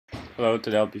Hello,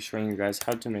 today I'll be showing you guys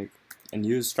how to make and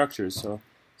use structures. So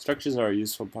structures are a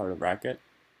useful part of Racket.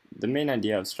 The main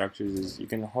idea of structures is you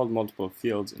can hold multiple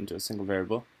fields into a single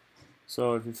variable.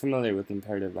 So if you're familiar with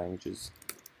imperative languages,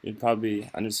 you'd probably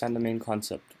understand the main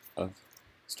concept of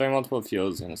storing multiple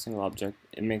fields in a single object.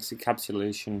 It makes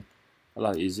encapsulation a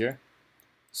lot easier.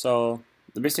 So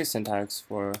the basic syntax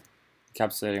for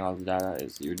encapsulating all the data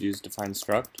is you would use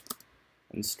define-struct,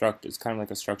 and struct is kind of like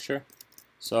a structure.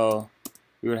 So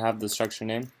we would have the structure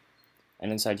name,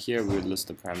 and inside here we would list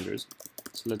the parameters.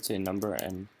 So let's say number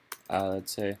and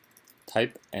let's say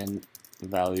type and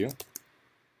value,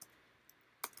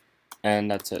 and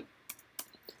that's it.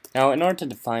 Now in order to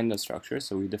define the structure,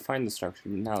 so we define the structure,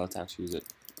 now let's actually use it.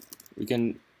 We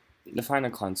can define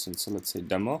a constant, so let's say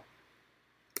demo,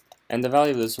 and the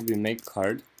value of this will be make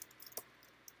card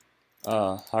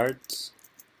hearts,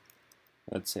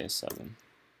 let's say 7.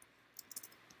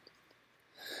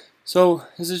 So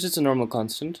this is just a normal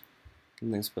constant,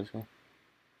 nothing special.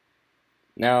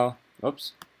 Now,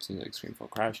 oops, seems like ScreenFall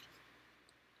crashed.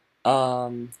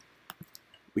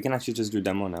 We can actually just do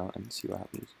demo now and see what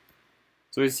happens.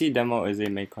 So we see demo is a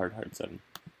make card heart 7.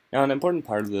 Now an important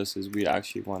part of this is we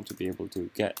actually want to be able to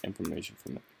get information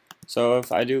from it. So if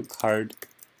I do card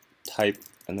type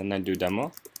and then I do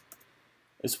demo,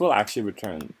 this will actually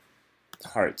return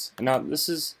hearts. And now this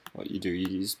is what you do.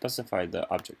 You specify the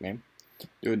object name,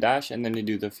 do a dash, and then you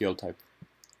do the field type.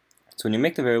 So when you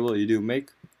make the variable, you do make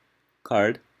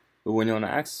card, but when you want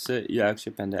to access it, you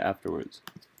actually append it afterwards.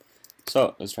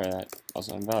 So let's try that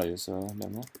also in value. So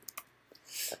demo,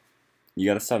 you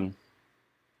got a 7,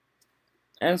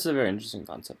 and it's a very interesting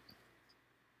concept.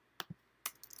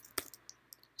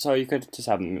 So you could just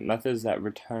have methods that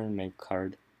return make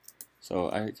card.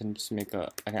 So I can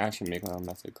actually make my own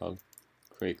method called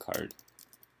create card.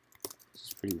 This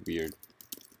is pretty weird.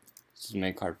 This is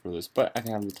make card for this, but I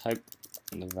can have the type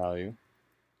and the value.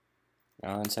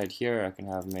 Now inside here I can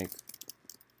have make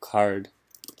card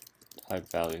type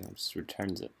value, and just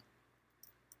returns it.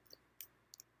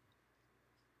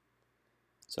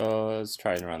 So let's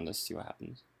try and run this, see what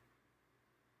happens.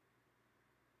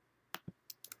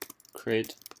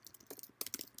 Create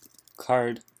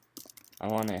card. I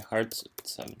want a hearts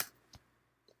 7.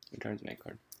 Returns make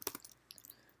card.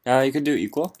 Now you could do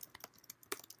equal.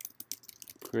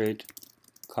 Create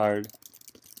card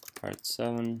hearts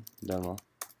 7 demo,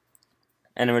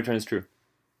 and it returns true.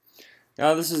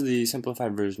 Now this is the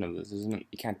simplified version of this, isn't it?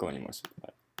 You can't go any more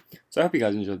simplified. So I hope you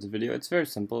guys enjoyed this video. It's very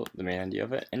simple, the main idea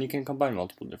of it, and you can combine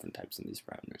multiple different types in these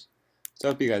parameters. So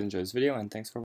I hope you guys enjoyed this video, and thanks for watching.